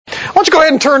Why don't you go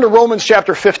ahead and turn to Romans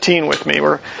chapter 15 with me.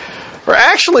 We're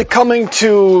actually coming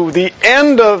to the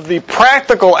end of the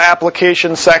practical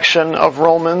application section of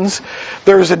Romans.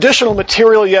 There's additional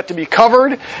material yet to be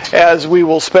covered as we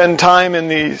will spend time in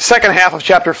the second half of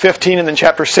chapter 15 and then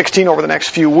chapter 16 over the next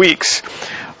few weeks.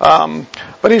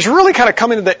 But he's really kind of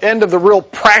coming to the end of the real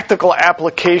practical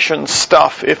application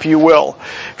stuff, if you will.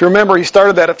 If you remember, he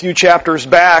started that a few chapters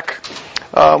back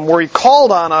where he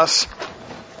called on us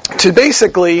to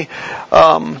basically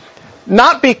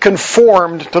not be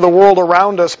conformed to the world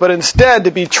around us, but instead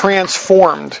to be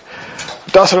transformed.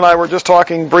 Dustin and I were just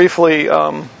talking briefly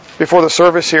before the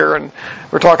service here, and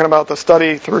we're talking about the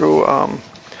study through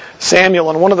Samuel,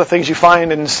 and one of the things you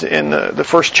find in the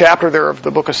first chapter there of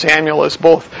the book of Samuel is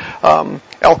both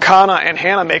Elkanah and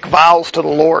Hannah make vows to the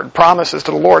Lord, promises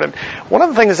to the Lord. And one of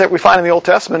the things that we find in the Old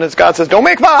Testament is God says, don't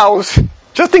make vows,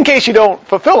 just in case you don't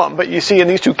fulfill them. But you see in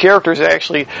these two characters, they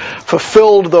actually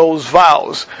fulfilled those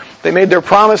vows. They made their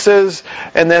promises,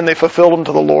 and then they fulfilled them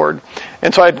to the Lord.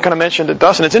 And so I kind of mentioned to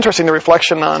Dustin, it's interesting the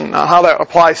reflection on how that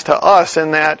applies to us,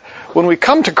 in that when we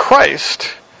come to Christ,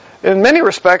 in many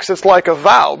respects it's like a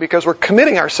vow, because we're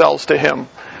committing ourselves to Him.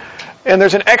 And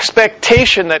there's an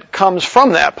expectation that comes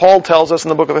from that. Paul tells us in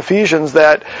the book of Ephesians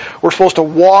that we're supposed to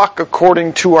walk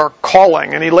according to our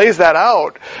calling. And he lays that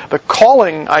out. The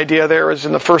calling idea there is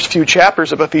in the first few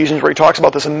chapters of Ephesians, where he talks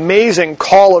about this amazing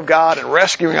call of God and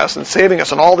rescuing us and saving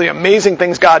us and all the amazing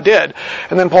things God did.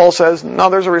 And then Paul says,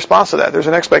 no, there's a response to that. There's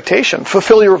an expectation.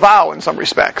 Fulfill your vow in some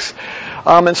respects.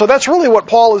 And so that's really what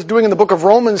Paul is doing in the book of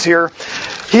Romans here.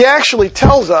 He actually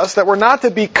tells us that we're not to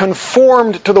be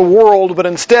conformed to the world, but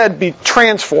instead be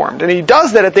transformed. And he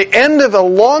does that at the end of a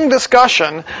long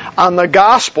discussion on the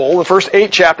gospel, the first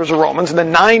 8 chapters of Romans, and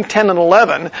then 9, 10, and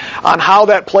 11, on how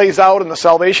that plays out in the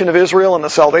salvation of Israel and the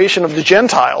salvation of the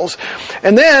Gentiles.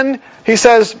 And then he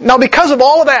says, now because of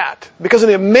all of that, because of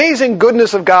the amazing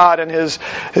goodness of God and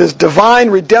His divine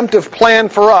redemptive plan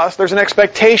for us, there's an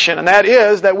expectation, and that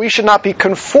is that we should not be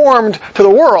conformed to the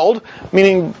world,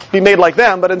 meaning be made like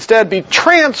them, but instead be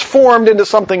transformed into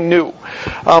something new.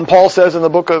 Paul says in the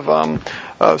book of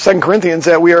 2 Corinthians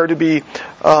that we are to be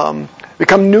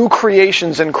become new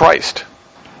creations in Christ.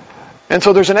 And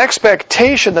so there's an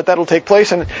expectation that that'll take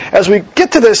place. And as we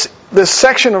get to this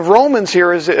section of Romans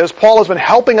here, as Paul has been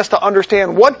helping us to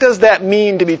understand, what does that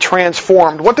mean to be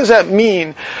transformed? What does that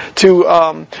mean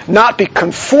to not be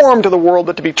conformed to the world,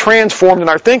 but to be transformed in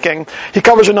our thinking? He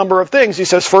covers a number of things. He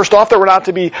says, first off, that we're not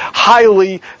to be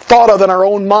highly thought of in our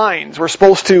own minds. We're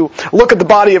supposed to look at the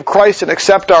body of Christ and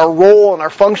accept our role and our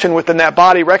function within that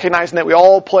body, recognizing that we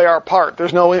all play our part.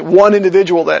 There's no one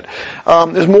individual that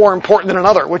is more important than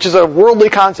another, which is a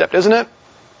worldly concept, isn't it?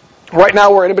 Right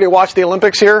now, where anybody watch the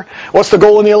Olympics here, what's the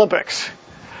goal in the Olympics?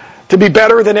 To be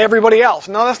better than everybody else.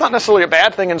 No, that's not necessarily a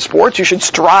bad thing in sports. You should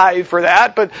strive for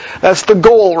that, but that's the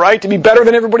goal, right? To be better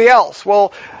than everybody else.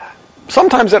 Well,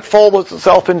 sometimes that folds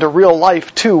itself into real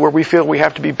life, too, where we feel we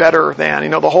have to be better than. You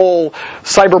know, the whole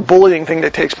cyberbullying thing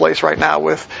that takes place right now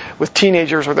with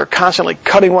teenagers, where they're constantly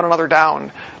cutting one another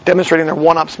down, demonstrating their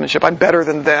one-upsmanship. I'm better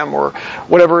than them, or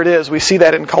whatever it is. We see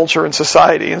that in culture and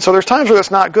society. And so there's times where that's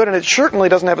not good, and it certainly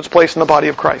doesn't have its place in the body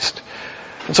of Christ.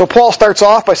 And so Paul starts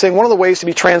off by saying one of the ways to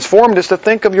be transformed is to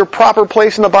think of your proper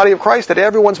place in the body of Christ, that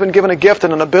everyone's been given a gift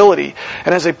and an ability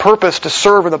and has a purpose to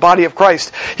serve in the body of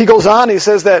Christ. He goes on, he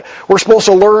says that we're supposed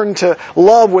to learn to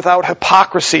love without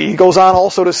hypocrisy. He goes on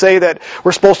also to say that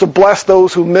we're supposed to bless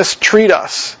those who mistreat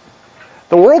us.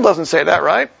 The world doesn't say that,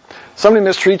 right? Somebody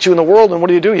mistreats you in the world, and what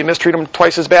do? You mistreat them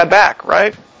twice as bad back,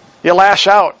 right? You lash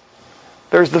out.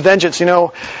 There's the vengeance, you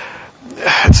know.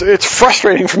 It's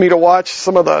frustrating for me to watch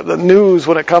some of the news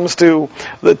when it comes to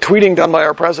the tweeting done by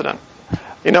our president.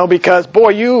 You know, because, boy,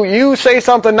 you say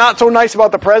something not so nice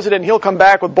about the president, he'll come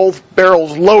back with both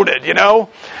barrels loaded, you know.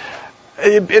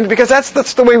 And because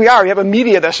that's the way we are. You have a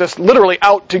media that's just literally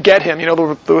out to get him. You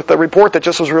know, the report that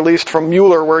just was released from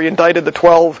Mueller, where he indicted the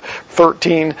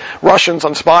 13 Russians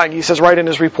on spying. He says right in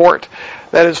his report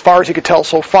that as far as he could tell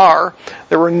so far,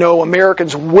 there were no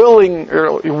Americans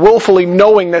willfully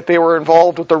knowing that they were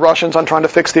involved with the Russians on trying to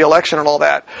fix the election and all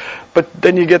that. But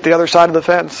then you get the other side of the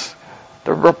fence.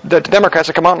 The Democrats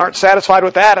have come out and aren't satisfied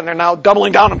with that, and they're now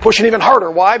doubling down and pushing even harder.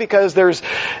 Why? Because there's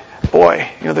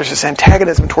this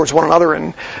antagonism towards one another,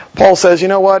 and Paul says, you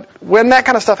know what? When that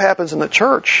kind of stuff happens in the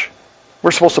church,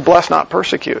 we're supposed to bless, not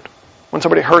persecute. When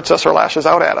somebody hurts us or lashes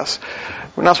out at us,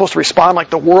 we're not supposed to respond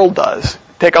like the world does.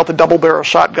 Take out the double-barrel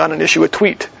shotgun and issue a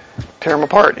tweet. Tear them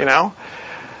apart, you know?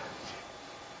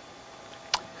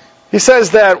 He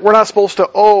says that we're not supposed to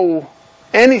owe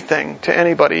anything to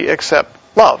anybody except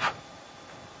love.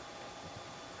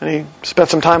 And he spent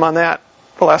some time on that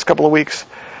the last couple of weeks.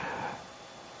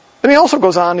 Then he also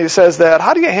goes on, he says that,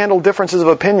 how do you handle differences of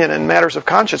opinion in matters of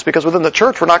conscience? Because within the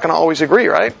church, we're not going to always agree,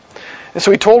 right? And so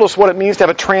he told us what it means to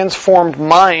have a transformed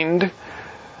mind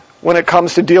when it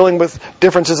comes to dealing with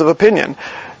differences of opinion.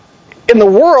 In the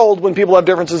world, when people have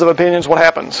differences of opinions, what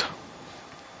happens?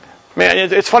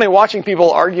 Man, it's funny watching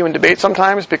people argue and debate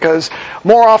sometimes, because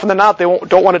more often than not, they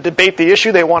don't want to debate the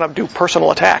issue, they want to do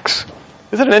personal attacks.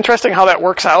 Isn't it interesting how that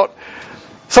works out?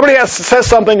 Somebody says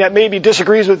something that maybe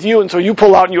disagrees with you, and so you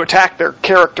pull out and you attack their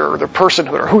character or their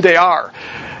personhood or who they are,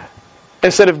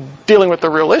 instead of dealing with the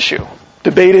real issue,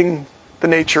 debating the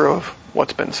nature of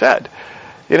what's been said.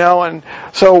 And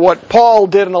so what Paul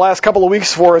did in the last couple of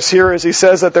weeks for us here is he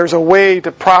says that there's a way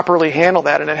to properly handle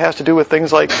that, and it has to do with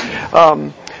things like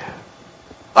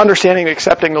understanding and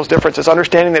accepting those differences,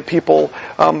 understanding that people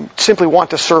simply want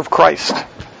to serve Christ,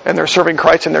 and they're serving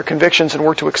Christ in their convictions, and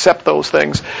we're to accept those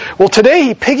things. Well, today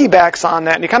he piggybacks on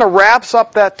that, and he kind of wraps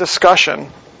up that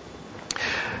discussion.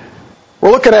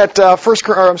 We're looking at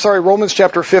Romans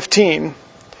chapter 15.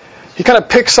 He kind of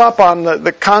picks up on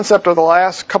the concept of the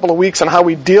last couple of weeks on how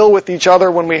we deal with each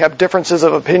other when we have differences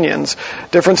of opinions,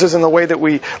 differences in the way that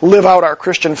we live out our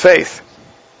Christian faith.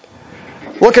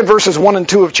 Look at verses 1 and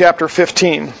 2 of chapter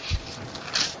 15.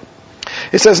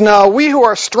 It says, "Now we who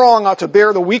are strong ought to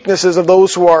bear the weaknesses of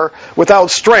those who are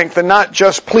without strength, and not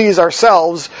just please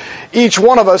ourselves. Each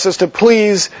one of us is to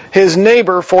please his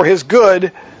neighbor for his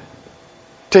good,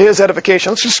 to his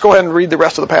edification." Let's just go ahead and read the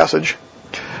rest of the passage.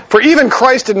 "For even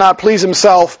Christ did not please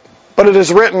himself, but it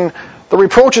is written, 'The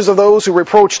reproaches of those who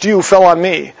reproached you fell on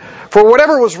me.' For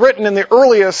whatever was written in the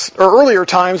earlier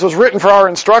times was written for our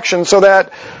instruction, so that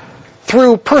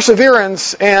through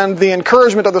perseverance and the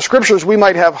encouragement of the Scriptures we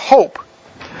might have hope.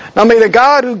 Now may the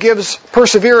God who gives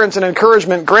perseverance and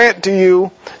encouragement grant to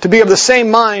you to be of the same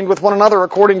mind with one another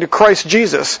according to Christ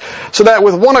Jesus, so that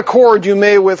with one accord you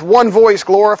may with one voice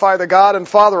glorify the God and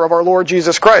Father of our Lord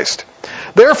Jesus Christ.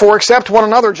 Therefore accept one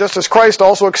another just as Christ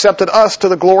also accepted us to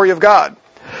the glory of God.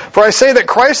 For I say that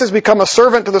Christ has become a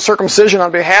servant to the circumcision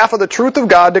on behalf of the truth of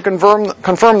God to confirm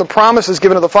the promises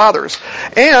given to the fathers,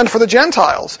 and for the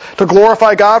Gentiles, to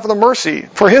glorify God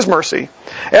for his mercy.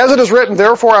 As it is written,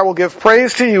 therefore I will give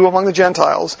praise to you among the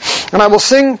Gentiles, and I will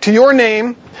sing to your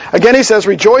name. Again he says,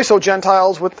 rejoice, O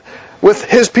Gentiles, with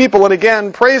his people. And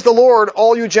again, praise the Lord,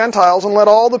 all you Gentiles, and let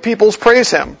all the peoples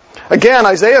praise him. Again,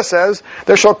 Isaiah says,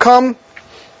 there shall come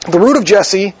the root of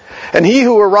Jesse, and he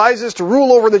who arises to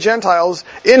rule over the Gentiles,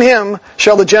 in him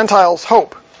shall the Gentiles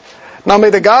hope. Now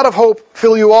may the God of hope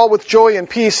fill you all with joy and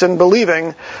peace in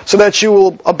believing, so that you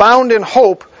will abound in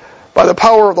hope by the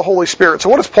power of the Holy Spirit." So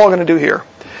what is Paul going to do here?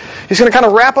 He's going to kind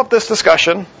of wrap up this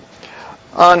discussion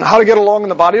on how to get along in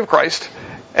the body of Christ,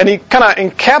 and he kind of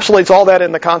encapsulates all that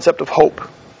in the concept of hope.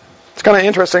 It's kind of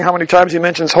interesting how many times he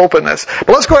mentions hope in this.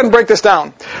 But let's go ahead and break this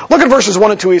down. Look at verses 1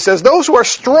 and 2. He says, those who are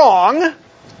strong,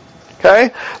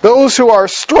 those who are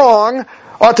strong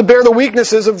ought to bear the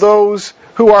weaknesses of those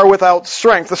who are without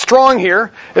strength. The strong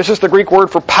here is just the Greek word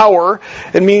for power.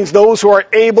 It means those who are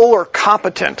able or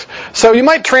competent. So you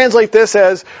might translate this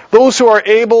as those who are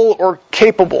able or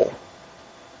capable.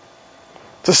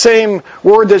 It's the same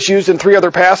word that's used in 3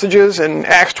 other passages. In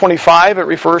Acts 25, it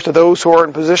refers to those who are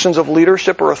in positions of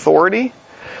leadership or authority.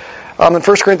 In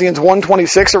 1 Corinthians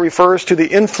 1:26, it refers to the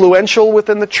influential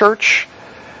within the church.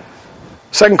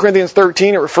 2 Corinthians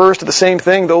 13, it refers to the same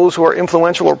thing, those who are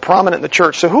influential or prominent in the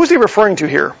church. So who is he referring to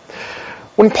here?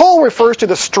 When Paul refers to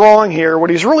the strong here, what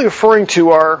he's really referring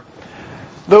to are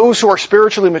those who are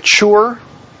spiritually mature,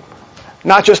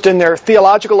 not just in their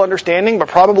theological understanding, but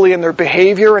probably in their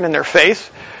behavior and in their faith.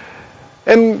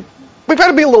 And we've got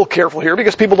to be a little careful here,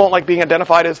 because people don't like being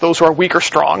identified as those who are weak or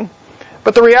strong.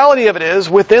 But the reality of it is,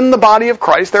 within the body of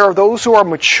Christ, there are those who are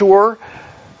mature,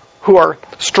 who are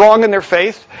strong in their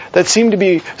faith, that seem to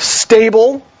be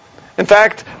stable. In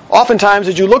fact, oftentimes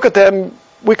as you look at them,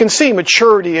 we can see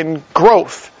maturity and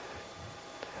growth.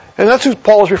 And that's who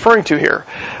Paul is referring to here.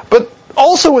 But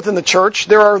also within the church,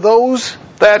 there are those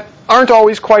that aren't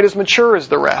always quite as mature as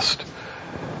the rest.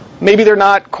 Maybe they're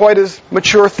not quite as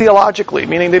mature theologically,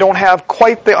 meaning they don't have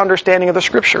quite the understanding of the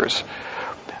Scriptures.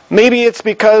 Maybe it's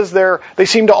because they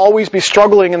seem to always be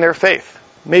struggling in their faith.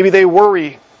 Maybe they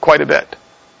worry quite a bit.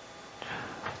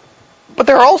 But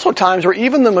there are also times where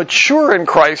even the mature in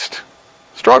Christ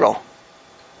struggle.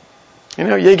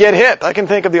 You get hit. I can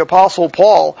think of the Apostle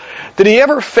Paul. Did he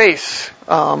ever face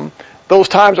those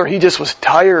times where he just was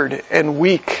tired and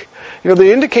weak?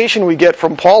 The indication we get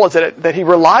from Paul is that he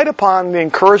relied upon the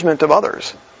encouragement of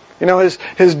others.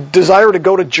 His desire to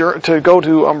go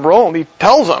to Rome, he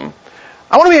tells them,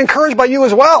 I want to be encouraged by you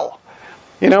as well.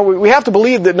 We have to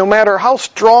believe that no matter how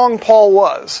strong Paul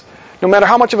was, no matter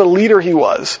how much of a leader he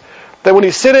was, that when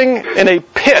he's sitting in a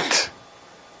pit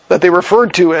that they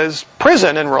referred to as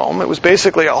prison in Rome, it was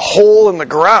basically a hole in the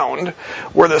ground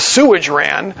where the sewage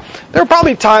ran, there were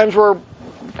probably times where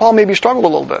Paul maybe struggled a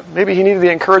little bit. Maybe he needed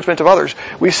the encouragement of others.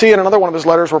 We see in another one of his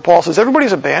letters where Paul says,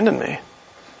 everybody's abandoned me.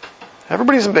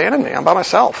 Everybody's abandoned me. I'm by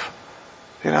myself.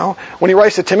 When he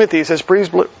writes to Timothy, he says, please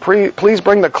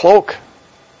bring the cloak.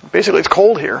 Basically, it's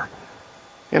cold here.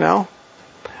 So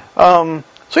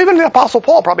even the Apostle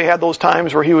Paul probably had those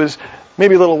times where he was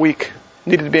maybe a little weak,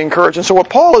 needed to be encouraged. And so what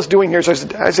Paul is doing here is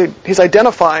he's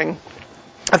identifying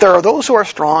that there are those who are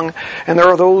strong and there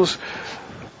are those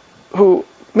who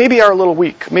maybe are a little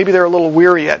weak. Maybe they're a little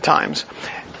weary at times.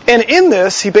 And in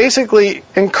this, he basically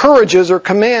encourages or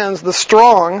commands the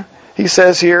strong, he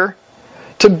says here,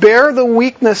 to bear the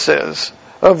weaknesses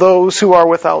of those who are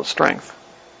without strength.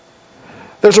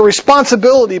 There's a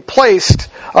responsibility placed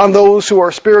on those who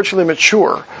are spiritually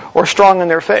mature or strong in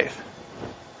their faith.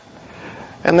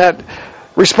 And that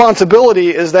responsibility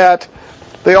is that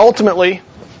they ultimately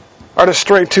are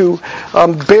to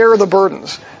bear the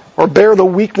burdens or bear the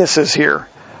weaknesses here.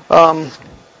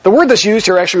 The word that's used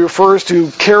here actually refers to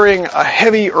carrying a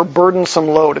heavy or burdensome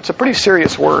load. It's a pretty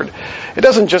serious word. It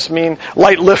doesn't just mean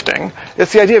light lifting.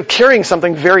 It's the idea of carrying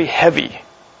something very heavy.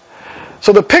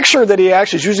 So the picture that he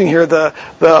actually is using here,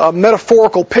 the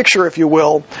metaphorical picture, if you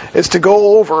will, is to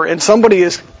go over and somebody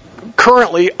is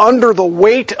currently under the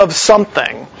weight of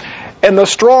something, and the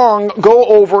strong go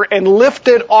over and lift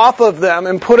it off of them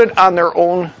and put it on their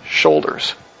own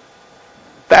shoulders.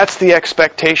 That's the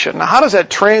expectation. Now, how does that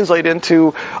translate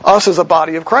into us as a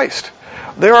body of Christ?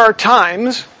 There are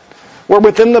times where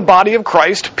within the body of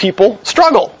Christ, people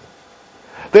struggle.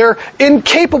 They're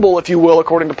incapable, if you will,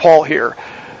 according to Paul here.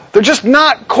 They're just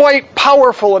not quite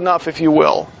powerful enough, if you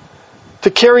will,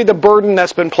 to carry the burden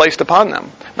that's been placed upon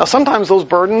them. Now, sometimes those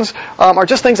burdens are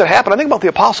just things that happen. I think about the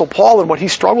Apostle Paul and what he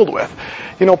struggled with.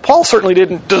 Paul certainly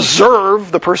didn't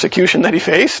deserve the persecution that he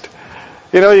faced.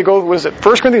 You go, was it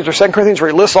 1 Corinthians or 2 Corinthians, where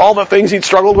he lists all the things he'd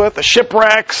struggled with, the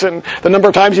shipwrecks and the number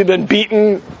of times he'd been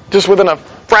beaten just within a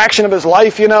fraction of his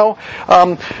life, You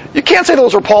can't say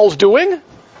those were Paul's doing.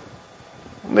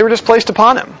 They were just placed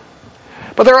upon him.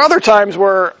 But there are other times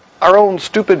where our own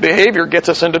stupid behavior gets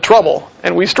us into trouble,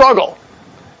 and we struggle.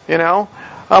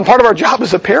 Part of our job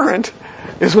as a parent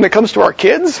is when it comes to our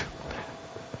kids,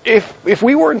 if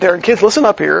we weren't there, and kids, listen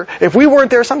up here, if we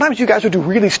weren't there, sometimes you guys would do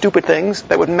really stupid things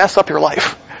that would mess up your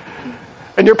life.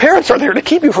 And your parents are there to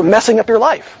keep you from messing up your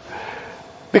life,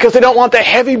 because they don't want the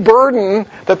heavy burden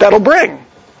that'll bring.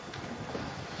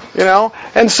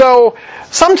 And so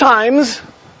sometimes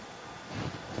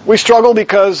we struggle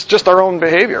because just our own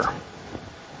behavior.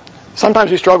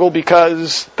 Sometimes we struggle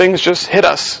because things just hit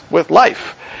us with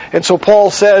life. And so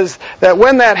Paul says that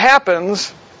when that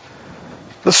happens,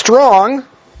 the strong,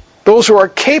 those who are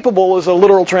capable is a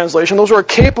literal translation, those who are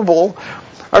capable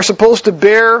are supposed to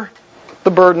bear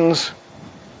the burdens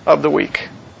of the weak.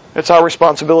 It's our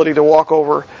responsibility to walk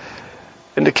over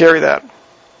and to carry that.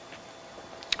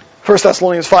 1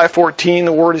 Thessalonians 5:14,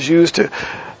 the word is used to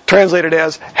translate it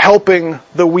as helping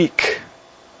the weak.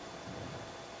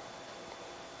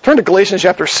 Turn to Galatians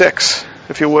chapter 6,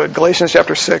 if you would. Galatians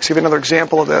chapter 6, give another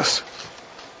example of this.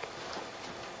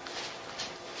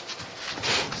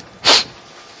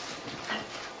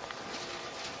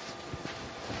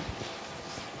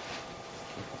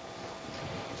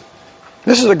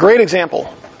 This is a great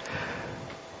example.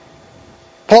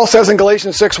 Paul says in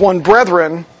Galatians 6:1,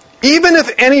 "Brethren, even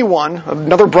if anyone,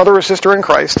 another brother or sister in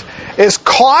Christ, is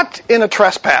caught in a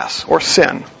trespass or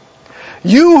sin,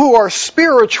 you who are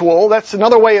spiritual," that's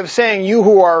another way of saying you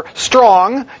who are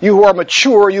strong, you who are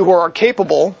mature, you who are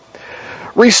capable,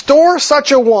 "restore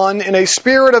such a one in a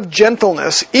spirit of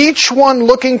gentleness, each one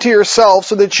looking to yourself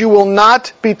so that you will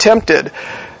not be tempted."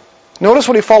 Notice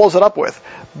what he follows it up with.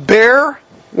 "Bear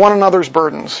one another's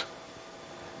burdens."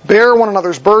 Bear one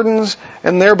another's burdens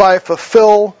and thereby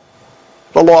fulfill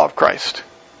the law of Christ.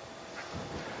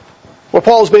 What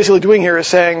Paul is basically doing here is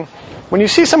saying, when you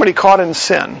see somebody caught in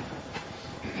sin,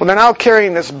 when they're now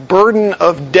carrying this burden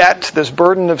of debt, this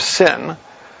burden of sin,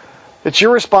 it's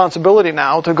your responsibility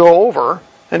now to go over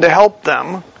and to help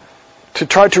them, to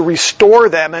try to restore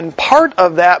them, and part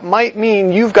of that might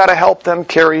mean you've got to help them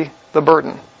carry the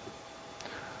burden.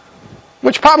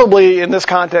 Which probably in this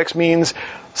context means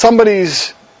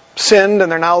somebody's sinned and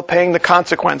they're now paying the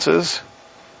consequences.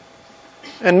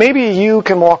 And maybe you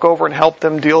can walk over and help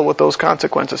them deal with those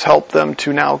consequences, help them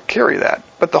to now carry that.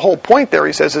 But the whole point there,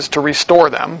 he says, is to restore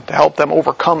them, to help them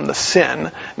overcome the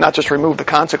sin, not just remove the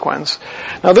consequence.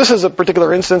 Now, this is a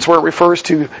particular instance where it refers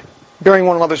to bearing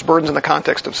one another's burdens in the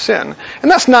context of sin.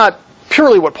 And that's not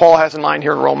purely what Paul has in mind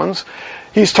here in Romans.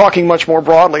 He's talking much more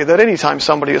broadly that anytime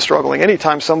somebody is struggling,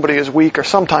 anytime somebody is weak, or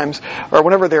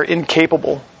whenever they're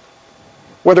incapable,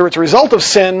 whether it's a result of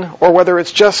sin or whether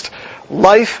it's just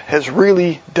life has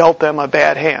really dealt them a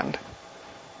bad hand,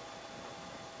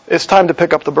 it's time to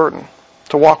pick up the burden,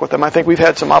 to walk with them. I think we've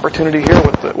had some opportunity here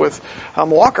with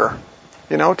Walker,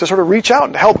 to sort of reach out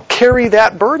and help carry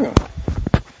that burden.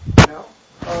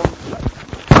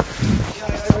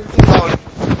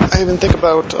 I even think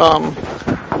about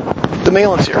the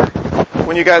Malins here.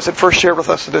 When you guys had first shared with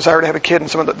us the desire to have a kid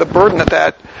and some of the burden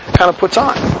that kind of puts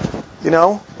on,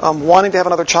 wanting to have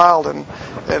another child and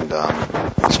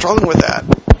struggling with that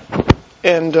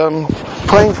and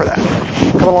praying for that,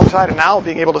 coming alongside, and now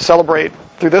being able to celebrate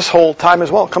through this whole time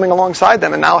as well, coming alongside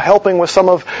them and now helping with some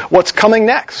of what's coming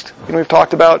next. We've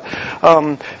talked about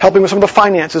helping with some of the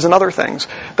finances and other things.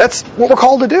 That's what we're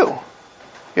called to do.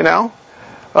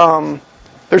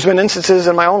 There's been instances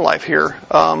in my own life here,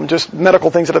 just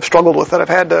medical things that I've struggled with, that I've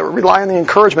had to rely on the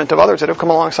encouragement of others that have come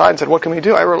alongside and said, what can we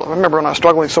do? I remember when I was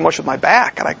struggling so much with my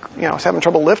back and I was having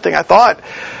trouble lifting, I thought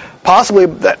possibly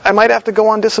that I might have to go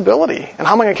on disability. And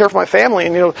how am I going to care for my family?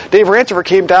 And, Dave Ranchiver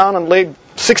came down and laid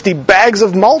 60 bags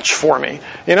of mulch for me,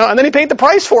 and then he paid the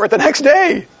price for it the next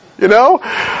day, That's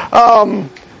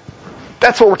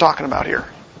what we're talking about here.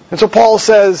 And so Paul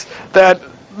says that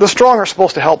the strong are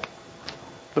supposed to help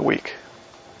the weak.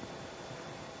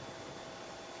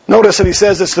 Notice that he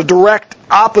says it's the direct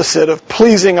opposite of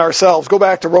pleasing ourselves. Go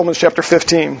back to Romans chapter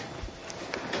 15.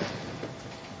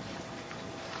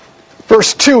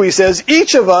 Verse 2, he says,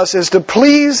 each of us is to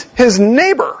please his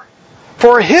neighbor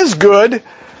for his good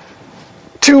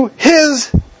to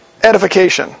his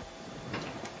edification.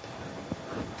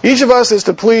 Each of us is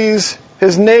to please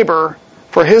his neighbor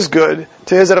for his good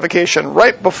to his edification.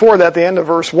 Right before that, the end of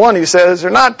verse 1, he says,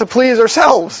 they're not to please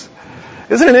ourselves.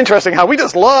 Isn't it interesting how we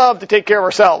just love to take care of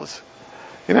ourselves?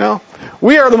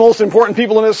 We are the most important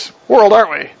people in this world,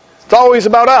 aren't we? It's always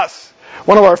about us.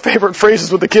 One of our favorite phrases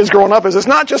with the kids growing up is, it's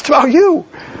not just about you.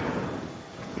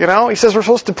 He says we're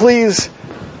supposed to please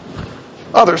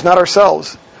others, not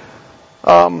ourselves.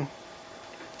 It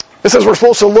says we're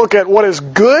supposed to look at what is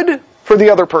good for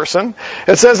the other person.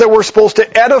 It says that we're supposed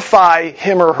to edify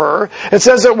him or her. It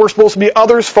says that we're supposed to be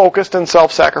others-focused and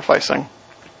self-sacrificing.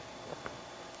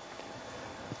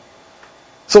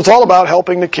 So it's all about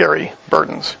helping to carry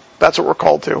burdens. That's what we're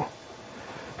called to.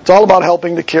 It's all about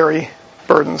helping to carry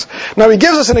burdens. Now he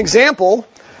gives us an example.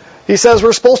 He says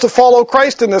we're supposed to follow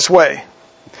Christ in this way.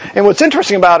 And what's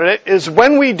interesting about it is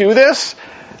when we do this,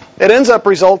 it ends up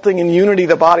resulting in unity of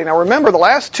the body. Now remember, the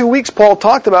last 2 weeks Paul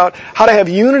talked about how to have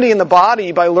unity in the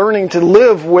body by learning to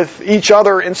live with each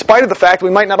other in spite of the fact we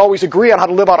might not always agree on how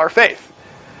to live out our faith.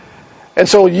 And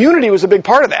so unity was a big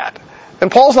part of that. And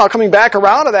Paul's now coming back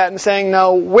around to that and saying,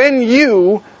 now, when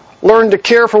you learn to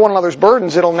care for one another's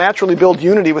burdens, it'll naturally build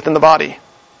unity within the body.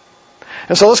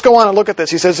 And so let's go on and look at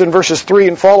this. He says in verses 3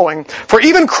 and following, for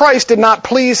even Christ did not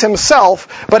please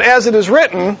himself, but as it is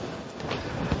written,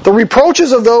 the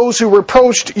reproaches of those who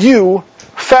reproached you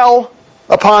fell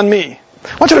upon me.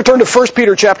 I want you to turn to 1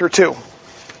 Peter chapter 2.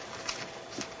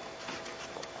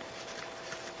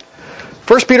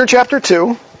 1 Peter chapter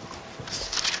 2.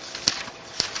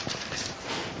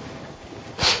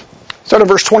 Start at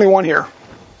verse 21 here.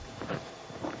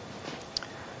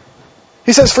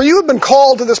 He says, for you have been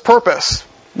called to this purpose,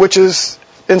 which is,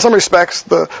 in some respects,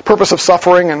 the purpose of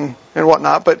suffering and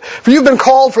whatnot. But for you have been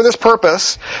called for this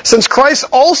purpose, since Christ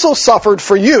also suffered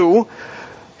for you,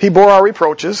 he bore our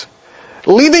reproaches,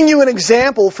 leaving you an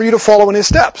example for you to follow in his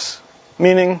steps,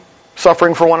 meaning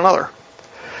suffering for one another.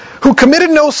 Who committed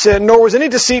no sin, nor was any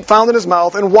deceit found in his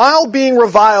mouth, and while being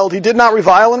reviled, he did not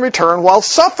revile in return. While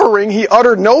suffering, he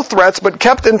uttered no threats, but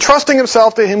kept entrusting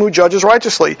himself to him who judges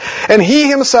righteously. And he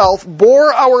himself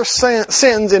bore our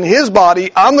sins in his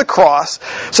body on the cross,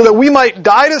 so that we might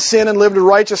die to sin and live to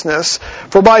righteousness.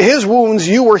 For by his wounds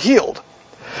you were healed.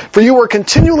 For you were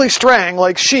continually straying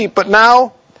like sheep, but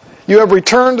now you have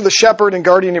returned to the shepherd and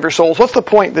guardian of your souls. What's the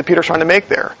point that Peter's trying to make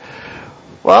there?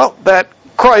 Well, that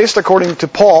Christ, according to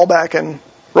Paul back in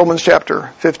Romans chapter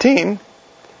 15,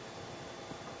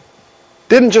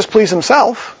 didn't just please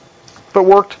himself, but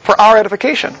worked for our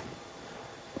edification.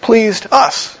 Pleased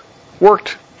us. Worked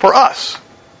for us.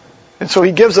 And so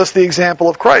he gives us the example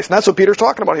of Christ. And that's what Peter's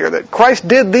talking about here, that Christ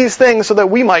did these things so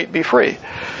that we might be free.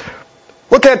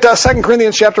 Look at 2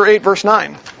 Corinthians chapter 8, verse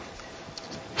 9.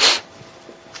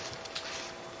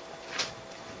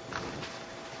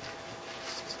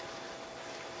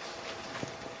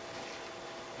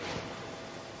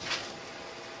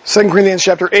 Second Corinthians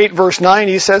chapter 8, verse 9,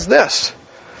 he says this,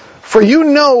 "For you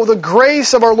know the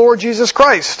grace of our Lord Jesus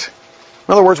Christ."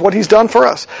 In other words, what he's done for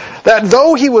us. "That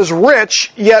though he was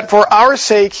rich, yet for our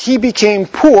sake he became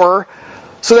poor,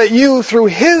 so that you through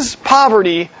his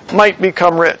poverty might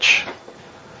become rich."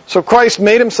 So Christ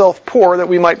made himself poor that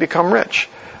we might become rich.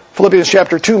 Philippians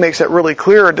chapter 2 makes that really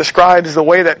clear. It describes the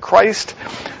way that Christ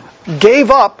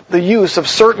gave up the use of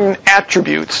certain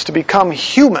attributes to become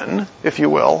human, if you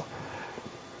will,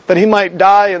 that he might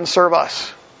die and serve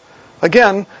us.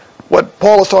 Again, what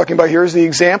Paul is talking about here is the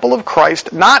example of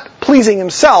Christ not pleasing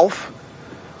himself,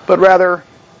 but rather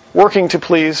working to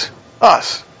please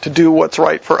us, to do what's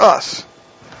right for us.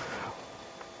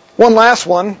 One last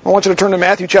one. I want you to turn to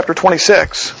Matthew chapter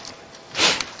 26.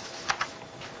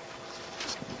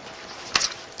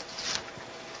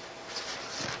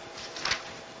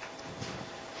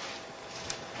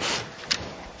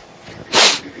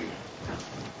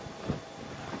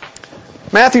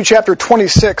 Matthew chapter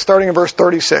 26, starting in verse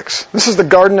 36. This is the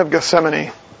Garden of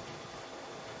Gethsemane.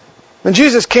 "Then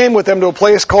Jesus came with them to a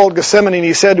place called Gethsemane, and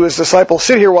he said to his disciples,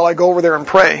 'Sit here while I go over there and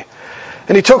pray.'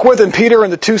 And he took with him Peter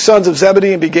and the two sons of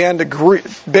Zebedee and began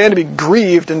to be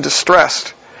grieved and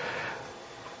distressed.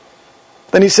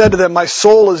 Then he said to them, 'My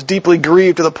soul is deeply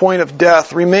grieved to the point of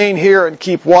death. Remain here and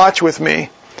keep watch with me.'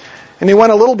 And he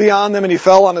went a little beyond them, and he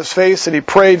fell on his face, and he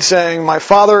prayed, saying, 'My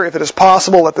Father, if it is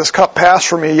possible, let this cup pass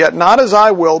from me, yet not as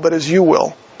I will, but as you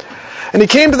will.' And he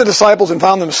came to the disciples and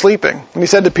found them sleeping. And he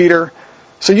said to Peter,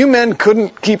 'So you men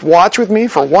couldn't keep watch with me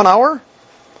for 1 hour?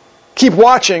 Keep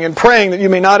watching and praying that you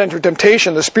may not enter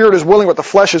temptation. The spirit is willing, but the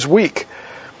flesh is weak.'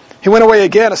 He went away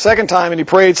again a second time, and he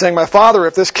prayed, saying, 'My Father,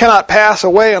 if this cannot pass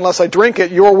away unless I drink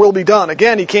it, your will be done.'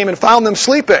 Again he came and found them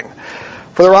sleeping,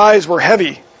 for their eyes were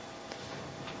heavy.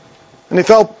 And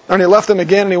he left them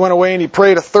again, and he went away, and he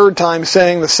prayed a third time,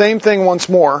 saying the same thing once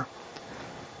more.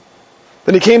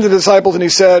 Then he came to the disciples, and he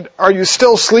said, 'Are you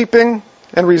still sleeping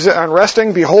and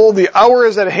resting? Behold, the hour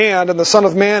is at hand, and the Son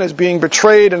of Man is being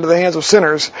betrayed into the hands of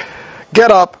sinners.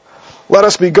 Get up, let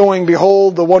us be going.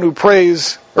 Behold, the one who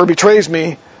betrays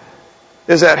me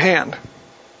is at hand.'"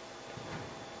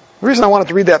 The reason I wanted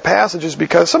to read that passage is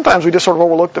because sometimes we just sort of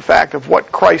overlook the fact of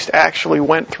what Christ actually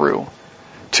went through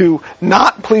to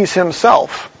not please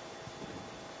himself,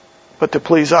 but to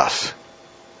please us.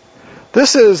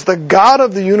 This is the God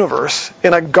of the universe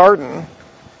in a garden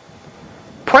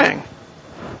praying.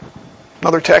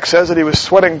 Another text says that he was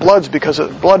sweating blood because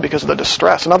of the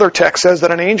distress. Another text says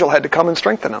that an angel had to come and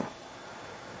strengthen him.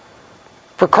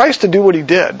 For Christ to do what he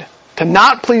did, to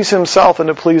not please himself and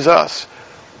to please us,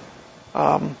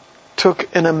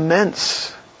 took an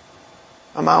immense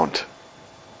amount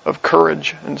of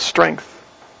courage and strength.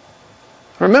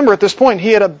 Remember, at this point,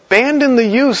 he had abandoned the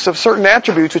use of certain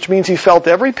attributes, which means he felt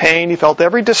every pain, he felt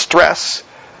every distress,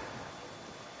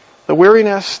 the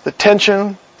weariness, the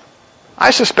tension.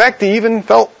 I suspect he even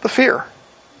felt the fear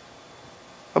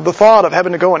of the thought of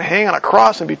having to go and hang on a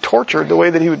cross and be tortured the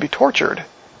way that he would be tortured.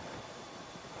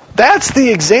 That's the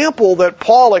example that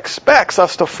Paul expects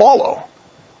us to follow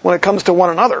when it comes to one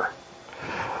another.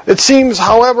 It seems,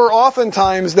 however,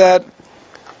 oftentimes that,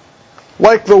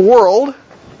 like the world,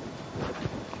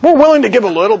 we're willing to give a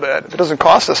little bit if it doesn't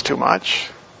cost us too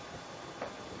much.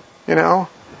 We'll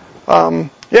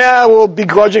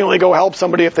begrudgingly go help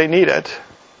somebody if they need it.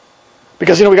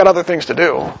 Because, we got other things to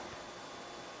do.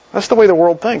 That's the way the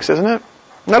world thinks, isn't it?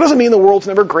 And that doesn't mean the world's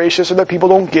never gracious or that people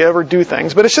don't give or do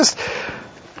things, but it's just,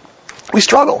 we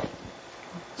struggle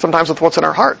sometimes with what's in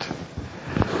our heart.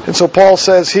 And so Paul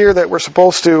says here that we're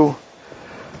supposed to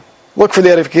look for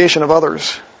the edification of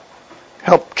others,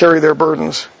 help carry their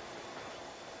burdens.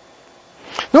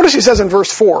 Notice he says in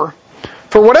verse 4,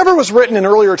 "For whatever was written in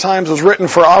earlier times was written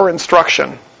for our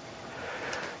instruction,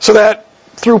 so that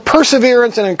through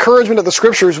perseverance and encouragement of the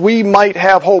Scriptures we might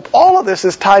have hope." All of this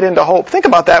is tied into hope. Think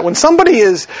about that. When somebody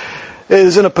is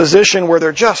in a position where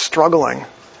they're just struggling,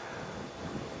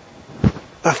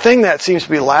 the thing that seems to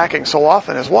be lacking so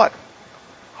often is what?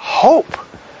 Hope.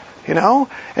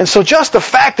 And so just the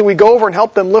fact that we go over and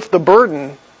help them lift the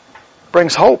burden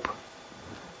brings hope.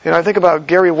 I think about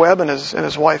Gary Webb and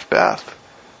his wife Beth,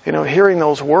 hearing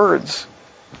those words,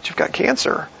 that you've got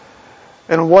cancer,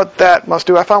 and what that must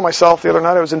do. I found myself the other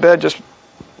night, I was in bed, just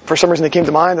for some reason they came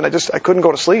to mind, and I couldn't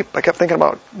go to sleep. I kept thinking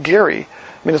about Gary.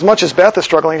 As much as Beth is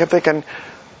struggling, I kept thinking,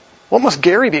 what must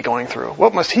Gary be going through?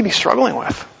 What must he be struggling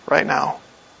with right now?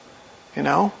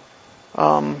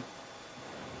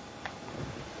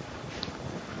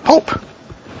 Hope.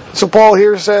 So Paul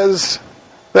here says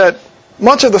that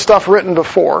much of the stuff written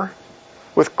before,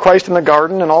 with Christ in the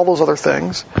garden and all those other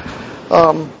things,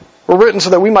 were written so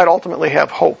that we might ultimately have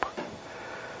hope.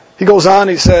 He goes on,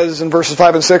 he says in verses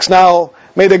 5 and 6, "Now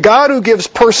may the God who gives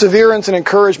perseverance and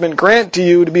encouragement grant to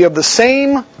you to be of the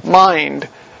same mind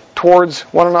towards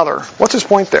one another." What's his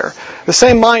point there? The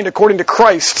same mind according to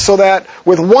Christ, so that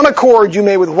with one accord you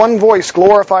may with one voice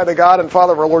glorify the God and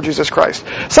Father of our Lord Jesus Christ.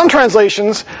 Some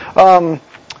translations kind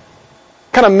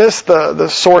of miss the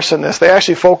source in this. They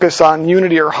actually focus on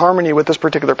unity or harmony with this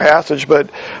particular passage, but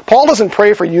Paul doesn't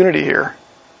pray for unity here.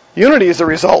 Unity is the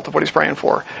result of what he's praying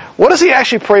for. What does he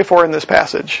actually pray for in this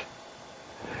passage?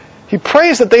 He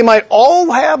prays that they might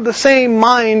all have the same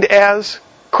mind as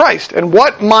Christ. And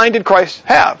what mind did Christ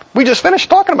have? We just finished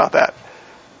talking about that.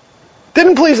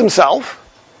 Didn't please himself.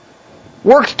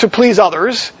 Worked to please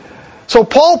others. So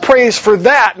Paul prays for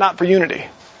that, not for unity.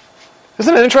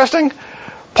 Isn't it interesting?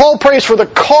 Paul prays for the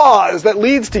cause that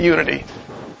leads to unity.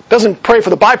 Doesn't pray for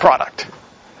the byproduct.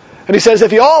 And he says,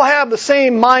 if you all have the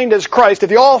same mind as Christ,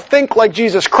 if you all think like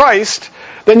Jesus Christ,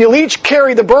 then you'll each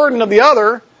carry the burden of the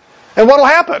other, and what will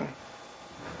happen?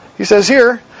 He says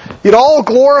here, you'd all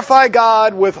glorify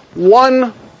God with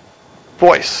one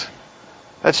voice.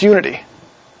 That's unity.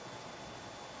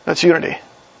 That's unity.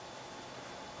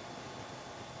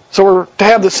 So we're to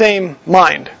have the same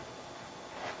mind.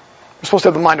 We're supposed to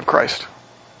have the mind of Christ.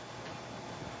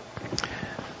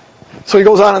 So he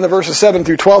goes on in the verses 7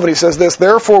 through 12 and he says this,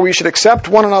 "Therefore we should accept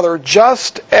one another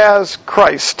just as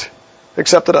Christ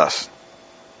accepted us."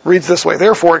 Reads this way,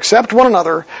 "Therefore accept one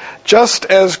another just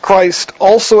as Christ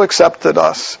also accepted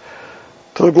us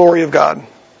to the glory of God."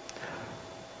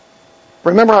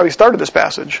 Remember how he started this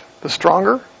passage. The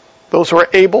stronger, those who are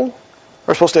able,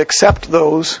 are supposed to accept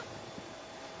those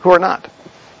who are not.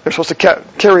 They're supposed to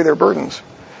carry their burdens.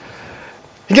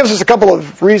 He gives us a couple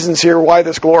of reasons here why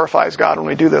this glorifies God when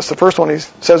we do this. The first one he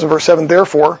says in verse 7,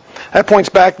 "Therefore," that points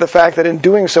back to the fact that in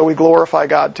doing so we glorify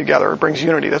God together. It brings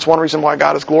unity. That's one reason why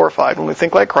God is glorified. When we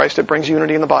think like Christ, it brings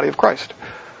unity in the body of Christ.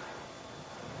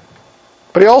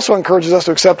 But he also encourages us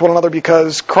to accept one another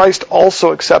because Christ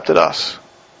also accepted us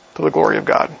to the glory of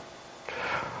God.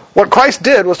 What Christ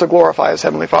did was to glorify his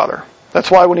heavenly Father. That's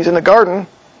why when he's in the garden,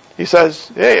 he says,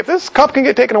 "Hey, if this cup can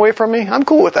get taken away from me, I'm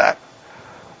cool with that.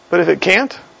 But if it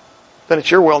can't, then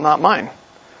it's your will, not mine."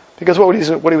 Because what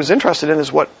he was interested in is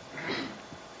what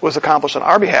was accomplished on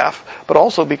our behalf, but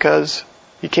also because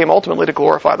he came ultimately to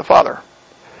glorify the Father.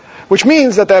 Which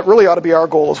means that really ought to be our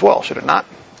goal as well, should it not?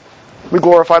 We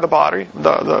glorify the body,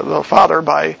 the Father,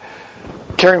 by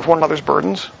caring for one another's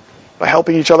burdens, by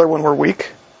helping each other when we're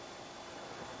weak.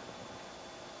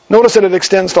 Notice that it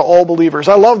extends to all believers.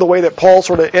 I love the way that Paul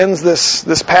sort of ends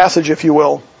this passage, if you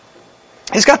will.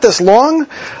 He's got this long,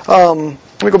 let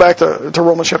me go back to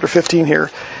Romans chapter 15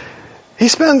 here. He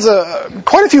spends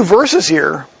quite a few verses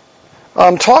here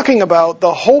talking about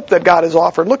the hope that God has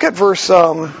offered. Look at verse,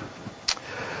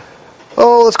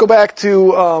 let's go back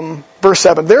to verse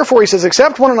 7. "Therefore," he says,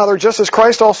 "accept one another just as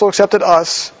Christ also accepted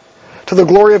us to the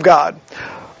glory of God.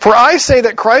 For I say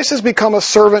that Christ has become a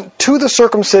servant to the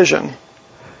circumcision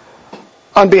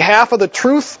on behalf of the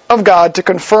truth of God to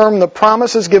confirm the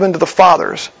promises given to the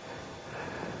fathers."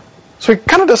 So he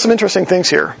kind of does some interesting things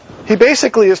here. He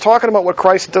basically is talking about what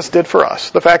Christ just did for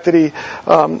us. The fact that he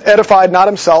edified not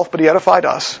himself, but he edified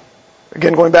us.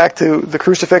 Again, going back to the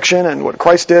crucifixion and what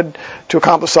Christ did to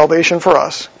accomplish salvation for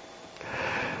us.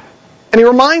 And he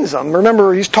reminds them,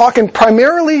 remember, he's talking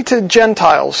primarily to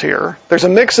Gentiles here. There's a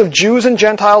mix of Jews and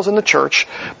Gentiles in the church,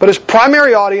 but his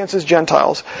primary audience is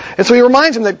Gentiles. And so he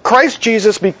reminds them that Christ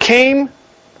Jesus became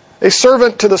a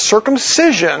servant to the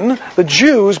circumcision, the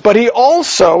Jews, but he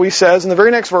also, he says in the very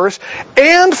next verse,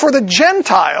 and for the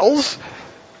Gentiles,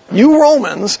 you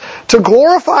Romans, to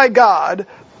glorify God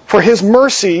for his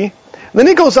mercy. And then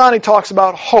he goes on, he talks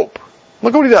about hope.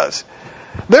 Look what he does.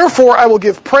 "Therefore I will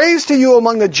give praise to you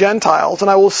among the Gentiles, and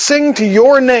I will sing to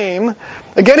your name."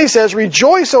 Again he says,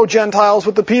 "Rejoice, O Gentiles,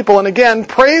 with the people." And again,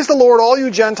 "Praise the Lord, all you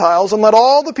Gentiles, and let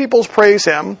all the peoples praise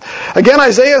him." Again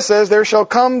Isaiah says, "There shall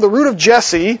come the root of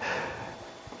Jesse,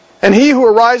 and he who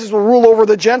arises will rule over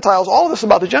the Gentiles." All of this is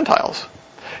about the Gentiles.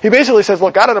 He basically says,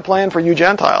 look, God had a plan for you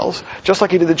Gentiles, just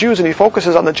like he did the Jews, and he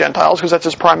focuses on the Gentiles because that's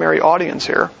his primary audience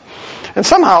here. And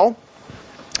somehow,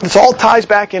 this all ties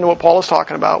back into what Paul is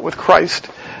talking about with Christ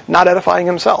not edifying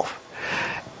himself.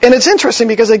 And it's interesting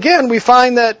because, again, we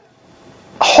find that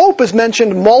hope is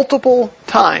mentioned multiple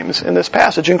times in this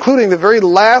passage, including the very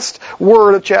last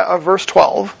word of verse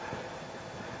 12.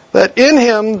 That in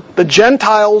him the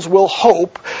Gentiles will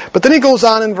hope. But then he goes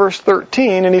on in verse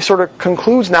 13 and he sort of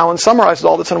concludes now and summarizes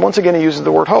all this, and once again he uses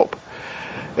the word hope.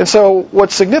 And so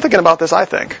what's significant about this, I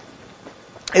think,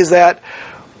 is that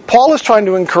Paul is trying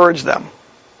to encourage them.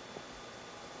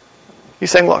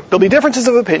 He's saying, look, there'll be differences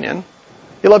of opinion.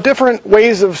 You'll have different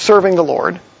ways of serving the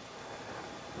Lord.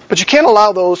 But you can't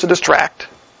allow those to distract,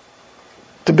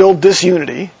 to build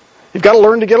disunity. You've got to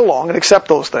learn to get along and accept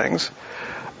those things.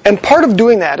 And part of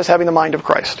doing that is having the mind of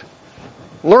Christ.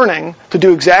 Learning to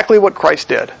do exactly what Christ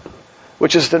did,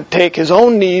 which is to take his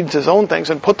own needs, his own things,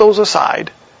 and put those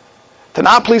aside, to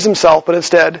not please himself, but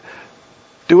instead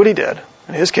do what he did.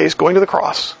 In his case, going to the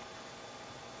cross,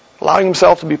 allowing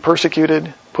himself to be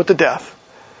persecuted, put to death,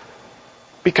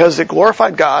 because it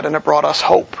glorified God and it brought us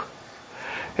hope.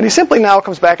 And he simply now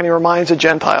comes back and he reminds the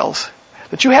Gentiles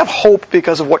that you have hope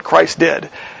because of what Christ did.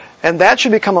 And that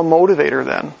should become a motivator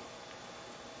then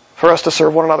for us to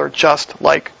serve one another just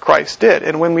like Christ did.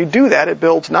 And when we do that, it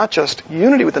builds not just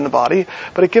unity within the body,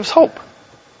 but it gives hope.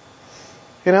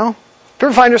 You know? If you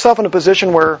ever find yourself in a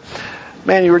position where,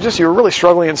 man, you were really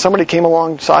struggling and somebody came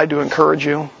alongside to encourage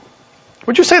you,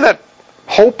 would you say that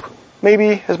hope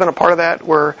maybe has been a part of that?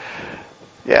 Where,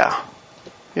 yeah,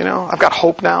 you know, I've got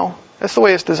hope now. That's the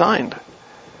way it's designed.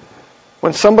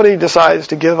 When somebody decides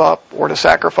to give up or to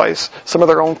sacrifice some of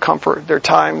their own comfort, their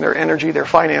time, their energy, their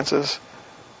finances,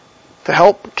 to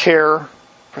help care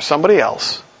for somebody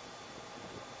else,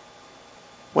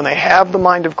 when they have the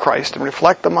mind of Christ and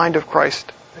reflect the mind of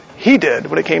Christ, he did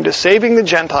when it came to saving the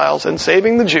Gentiles and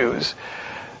saving the Jews,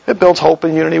 it builds hope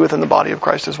and unity within the body of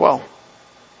Christ as well.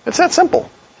 It's that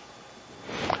simple.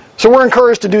 So we're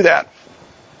encouraged to do that.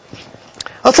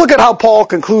 Let's look at how Paul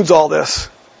concludes all this.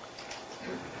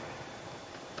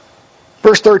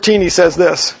 Verse 13, he says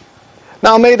this,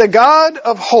 "Now may the God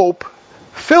of hope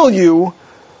fill you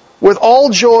with all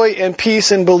joy and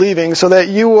peace in believing, so that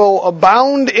you will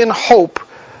abound in hope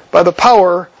by the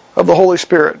power of the Holy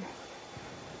Spirit."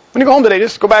 When you go home today,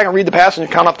 just go back and read the passage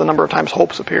and count up the number of times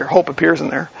hope appears in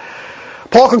there.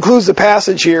 Paul concludes the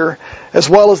passage here, as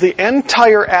well as the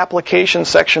entire application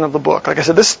section of the book. Like I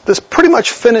said, this pretty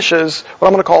much finishes what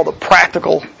I'm going to call the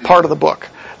practical part of the book.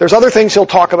 There's other things he'll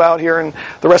talk about here in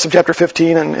the rest of chapter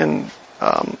 15 and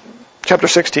chapter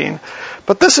 16.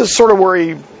 But this is sort of where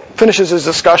he finishes his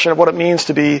discussion of what it means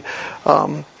to be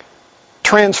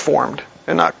transformed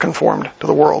and not conformed to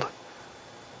the world.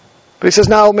 But he says,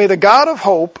 "Now may the God of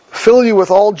hope fill you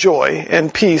with all joy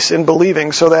and peace in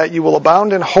believing, so that you will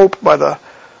abound in hope by the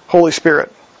Holy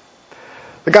Spirit."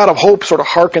 The God of hope sort of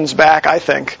harkens back, I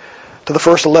think, to the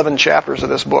first 11 chapters of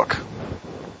this book.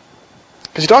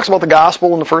 Because he talks about the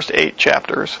gospel in the first 8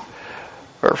 chapters,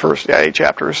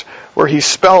 where he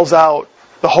spells out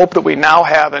the hope that we now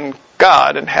have in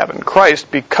God and have in Christ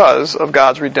because of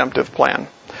God's redemptive plan.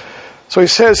 So he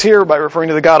says here, by referring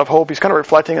to the God of hope, he's kind of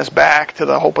reflecting us back to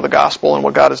the hope of the gospel and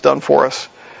what God has done for us.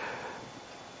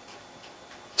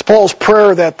 It's Paul's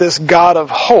prayer that this God of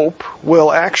hope will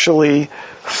actually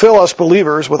fill us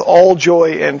believers with all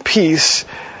joy and peace,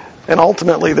 and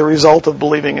ultimately the result of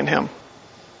believing in him.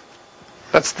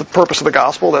 That's the purpose of the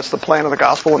gospel, that's the plan of the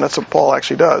gospel, and that's what Paul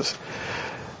actually does.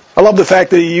 I love the fact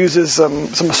that he uses some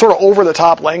sort of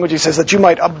over-the-top language. He says that you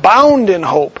might abound in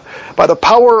hope by the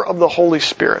power of the Holy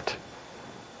Spirit.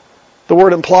 The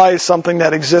word implies something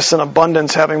that exists in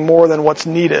abundance, having more than what's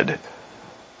needed,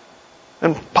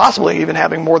 and possibly even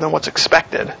having more than what's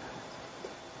expected.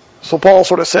 So Paul's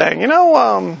sort of saying,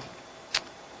 I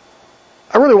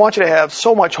really want you to have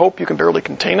so much hope you can barely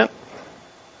contain it,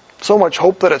 so much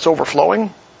hope that it's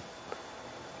overflowing.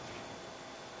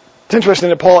 It's interesting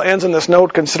that Paul ends in this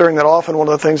note considering that often one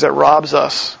of the things that robs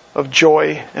us of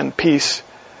joy and peace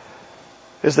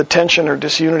is the tension or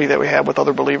disunity that we have with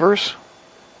other believers,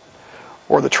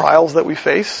 or the trials that we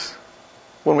face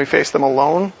when we face them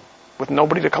alone with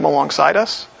nobody to come alongside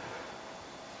us.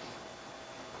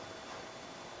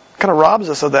 It kind of robs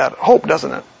us of that hope,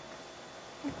 doesn't it?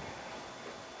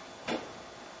 I'm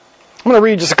going to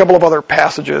read just a couple of other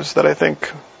passages that I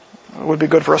think would be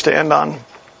good for us to end on.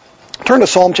 Turn to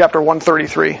Psalm chapter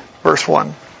 133, verse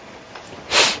 1.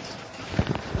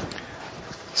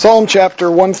 Psalm chapter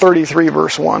 133,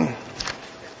 verse 1.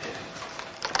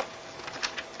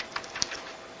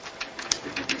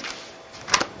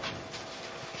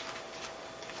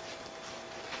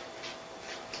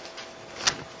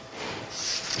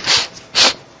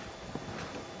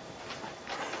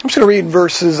 I'm just going to read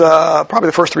verses, probably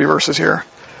the first 3 verses here.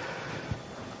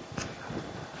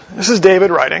 This is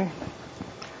David writing.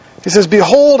 He says,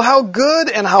 "Behold, how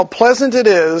good and how pleasant it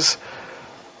is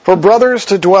for brothers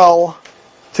to dwell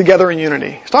together in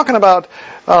unity." He's talking about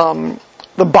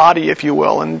the body, if you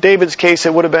will. In David's case,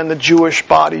 it would have been the Jewish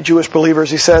body, Jewish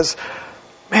believers. He says,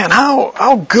 man,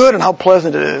 how good and how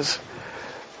pleasant it is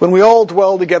when we all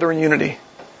dwell together in unity.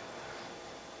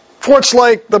 For it's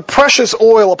like the precious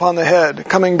oil upon the head,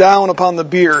 coming down upon the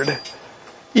beard,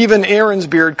 even Aaron's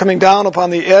beard, coming down upon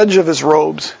the edge of his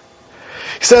robes.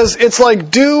 He says, it's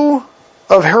like dew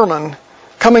of Hermon,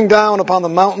 coming down upon the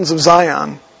mountains of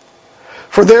Zion.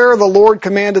 For there the Lord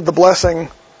commanded the blessing,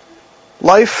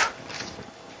 life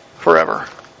forever.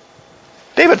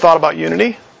 David thought about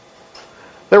unity.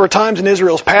 There were times in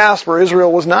Israel's past where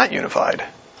Israel was not unified.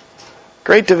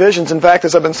 Great divisions. In fact,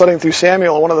 as I've been studying through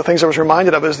Samuel, one of the things I was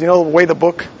reminded of is, the way the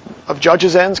book of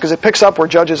Judges ends? Because it picks up where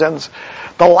Judges ends.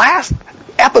 The last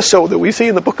episode that we see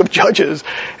in the book of Judges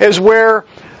is where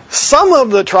some of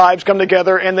the tribes come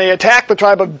together and they attack the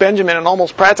tribe of Benjamin and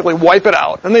almost practically wipe it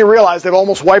out. And they realize they've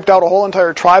almost wiped out a whole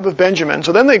entire tribe of Benjamin.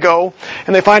 So then they go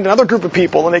and they find another group of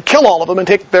people and they kill all of them and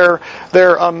take their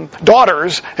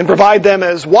daughters and provide them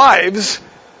as wives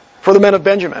for the men of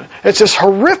Benjamin. It's this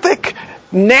horrific,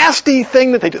 nasty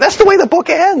thing that they do. That's the way the book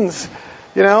ends,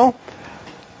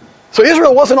 So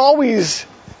Israel wasn't always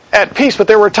at peace, but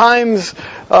there were times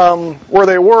where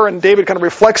they were, and David kind of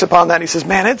reflects upon that. And he says,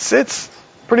 man, it's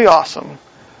pretty awesome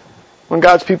when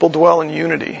God's people dwell in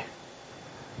unity.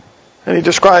 And he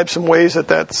describes some ways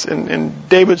that's in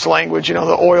David's language,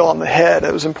 the oil on the head,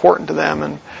 that was important to them.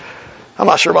 And I'm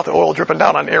not sure about the oil dripping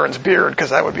down on Aaron's beard,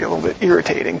 because that would be a little bit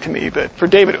irritating to me. But for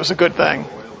David, it was a good thing.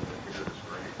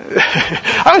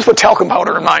 I always put talcum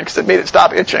powder in mine because it made it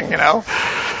stop itching, Turn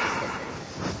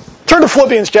to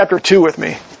Philippians chapter 2 with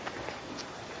me.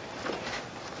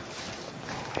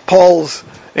 Paul's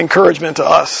encouragement to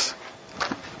us.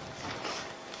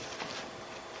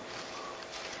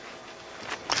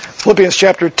 Philippians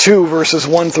chapter 2, verses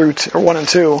 1 and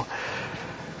 2.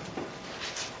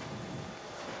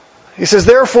 He says,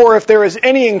 therefore, if there is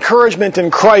any encouragement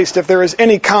in Christ, if there is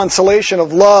any consolation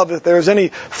of love, if there is any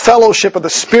fellowship of the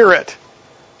Spirit,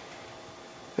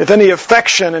 if any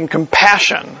affection and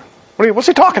compassion. What's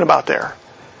he talking about there?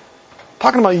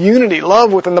 Talking about unity,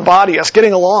 love within the body, us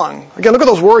getting along. Again, look at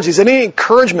those words. He said, any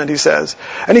encouragement, he says,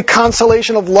 any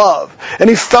consolation of love,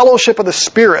 any fellowship of the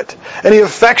Spirit, any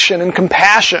affection and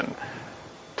compassion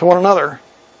to one another.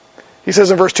 He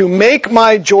says in verse 2, make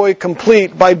my joy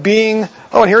complete by being,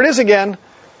 and here it is again,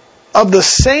 of the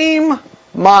same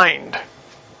mind.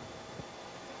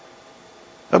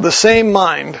 Of the same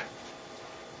mind.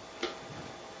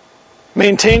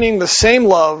 Maintaining the same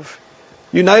love,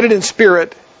 united in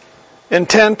spirit,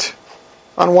 intent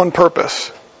on one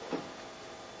purpose.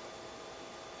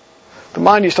 The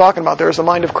mind he's talking about there is the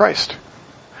mind of Christ.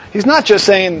 He's not just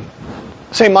saying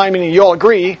same mind, meaning you all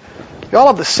agree. You all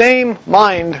have the same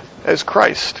mind as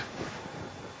Christ.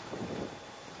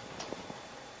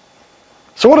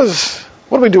 So what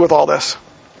do we do with all this?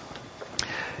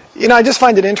 I just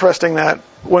find it interesting that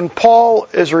when Paul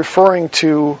is referring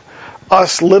to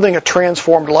us living a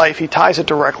transformed life, he ties it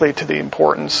directly to the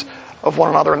importance of one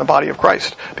another in the body of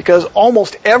Christ. Because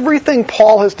almost everything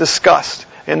Paul has discussed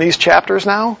in these chapters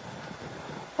now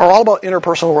are all about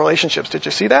interpersonal relationships. Did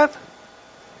you see that?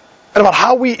 And about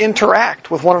how we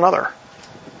interact with one another.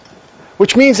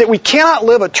 Which means that we cannot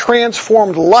live a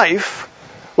transformed life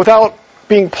without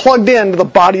being plugged into the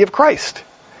body of Christ.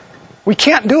 We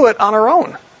can't do it on our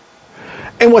own.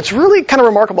 And what's really kind of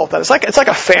remarkable about that, it's like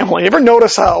a family. You ever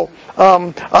notice how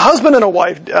a husband and a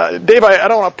wife, Dave, I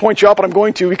don't want to point you out, but I'm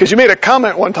going to, because you made a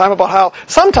comment one time about how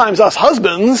sometimes us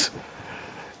husbands,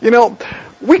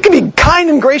 we can be kind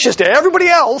and gracious to everybody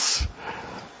else,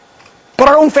 but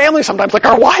our own family sometimes, like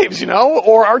our wives,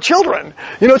 or our children.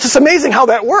 It's just amazing how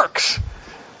that works.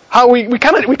 How we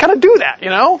kind of do that,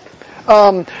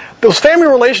 Those family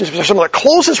relationships are some of the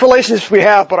closest relationships we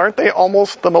have, but aren't they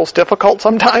almost the most difficult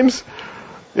sometimes?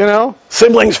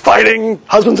 Siblings fighting,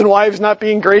 husbands and wives not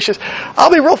being gracious. I'll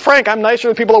be real frank, I'm nicer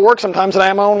to people at work sometimes than I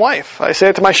am my own wife. I say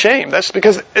it to my shame. That's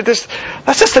because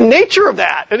that's just the nature of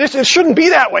that. It shouldn't be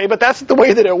that way, but that's the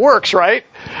way that it works, right?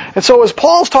 And so as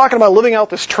Paul's talking about living out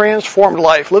this transformed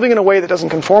life, living in a way that doesn't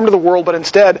conform to the world, but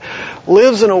instead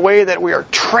lives in a way that we are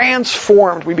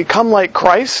transformed, we become like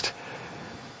Christ,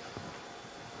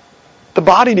 the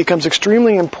body becomes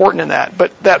extremely important in that.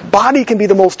 But that body can be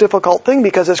the most difficult thing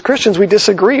because as Christians we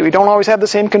disagree. We don't always have the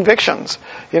same convictions.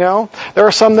 There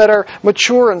are some that are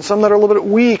mature and some that are a little bit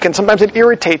weak, and sometimes it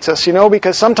irritates us,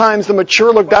 because sometimes the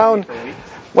mature look down.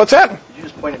 What's that? Did you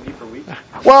just point at me for weak?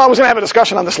 Well, I was going to have a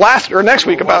discussion on this next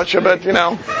week about you, but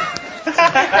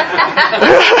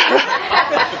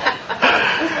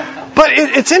But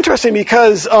it's interesting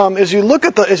because as you look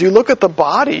at the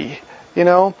body,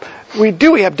 We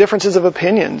do. We have differences of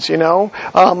opinions,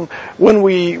 When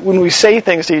we say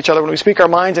things to each other, when we speak our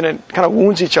minds and it kind of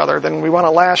wounds each other, then we want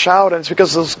to lash out, and it's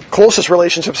because those closest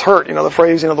relationships hurt. The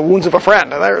phrase, the wounds of a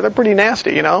friend. They're pretty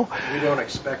nasty, We don't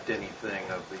expect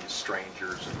anything of these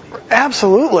strangers and people.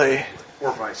 Absolutely.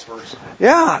 Or vice versa.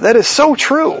 Yeah, that is so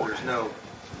true. So there's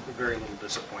very little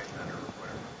disappointment or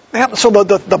whatever. Yeah, so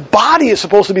the body is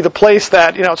supposed to be the place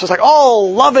that, it's just like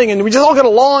all loving and we just all get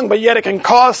along, but yet it can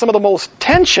cause some of the most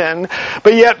tension.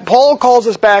 But yet Paul calls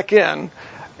us back in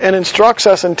and instructs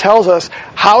us and tells us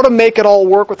how to make it all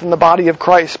work within the body of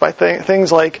Christ by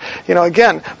things like,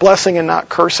 again, blessing and not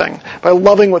cursing, by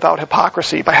loving without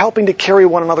hypocrisy, by helping to carry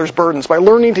one another's burdens, by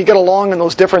learning to get along in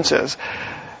those differences.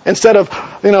 Instead of,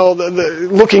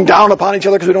 looking down upon each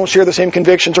other because we don't share the same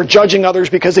convictions or judging others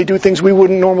because they do things we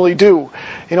wouldn't normally do.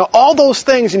 All those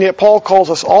things, and yet Paul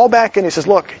calls us all back in. He says,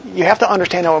 look, you have to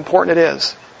understand how important it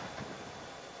is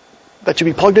that you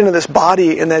be plugged into this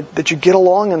body and that you get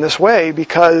along in this way,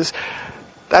 because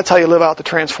that's how you live out the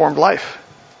transformed life.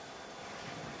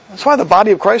 That's why the body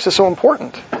of Christ is so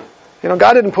important.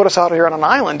 God didn't put us out here on an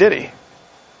island, did He?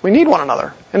 We need one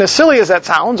another. And as silly as that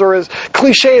sounds, or as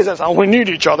cliche as that sounds, we need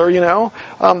each other,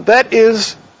 that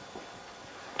is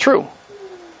true.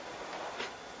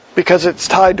 Because it's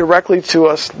tied directly to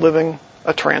us living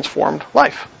a transformed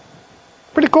life.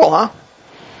 Pretty cool, huh?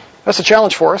 That's a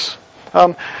challenge for us.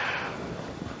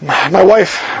 My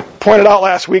wife pointed out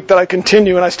last week that I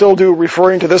continue, and I still do,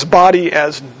 referring to this body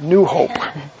as New Hope.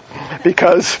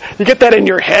 Because you get that in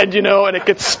your head, and it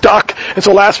gets stuck. And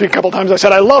so last week a couple of times I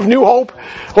said, I love New Hope.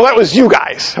 Well, that was you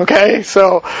guys, okay?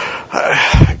 So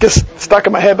it gets stuck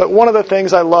in my head. But one of the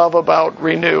things I love about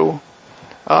Renew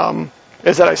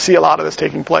is that I see a lot of this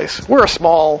taking place. We're a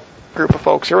small group of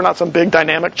folks here. We're not some big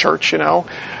dynamic church,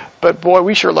 But boy,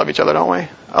 we sure love each other, don't we?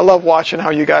 I love watching how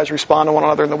you guys respond to one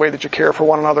another and the way that you care for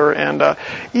one another. And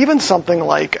even something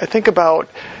like, I think about,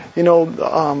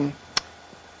 when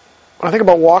I think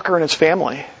about Walker and his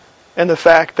family, and the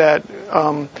fact that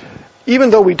even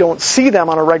though we don't see them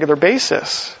on a regular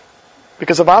basis,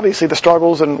 because of obviously the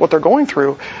struggles and what they're going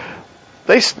through,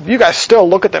 you guys still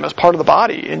look at them as part of the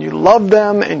body, and you love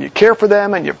them, and you care for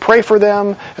them, and you pray for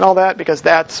them, and all that, because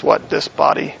that's what this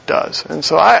body does. And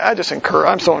so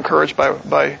I'm so encouraged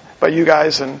by you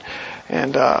guys and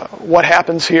what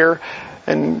happens here,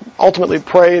 and ultimately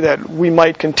pray that we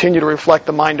might continue to reflect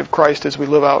the mind of Christ as we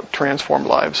live out transformed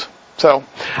lives. So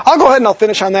I'll go ahead and I'll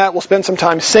finish on that. We'll spend some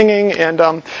time singing. And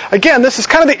again, this is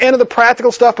kind of the end of the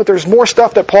practical stuff, but there's more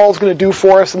stuff that Paul's going to do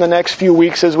for us in the next few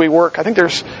weeks as we work. I think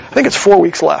it's 4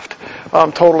 weeks left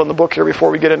total in the book here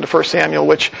before we get into 1 Samuel,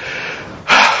 which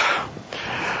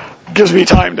gives me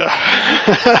time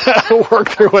to work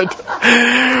through it,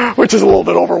 which is a little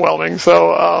bit overwhelming.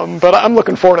 So, but I'm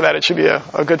looking forward to that. It should be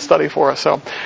a good study for us. So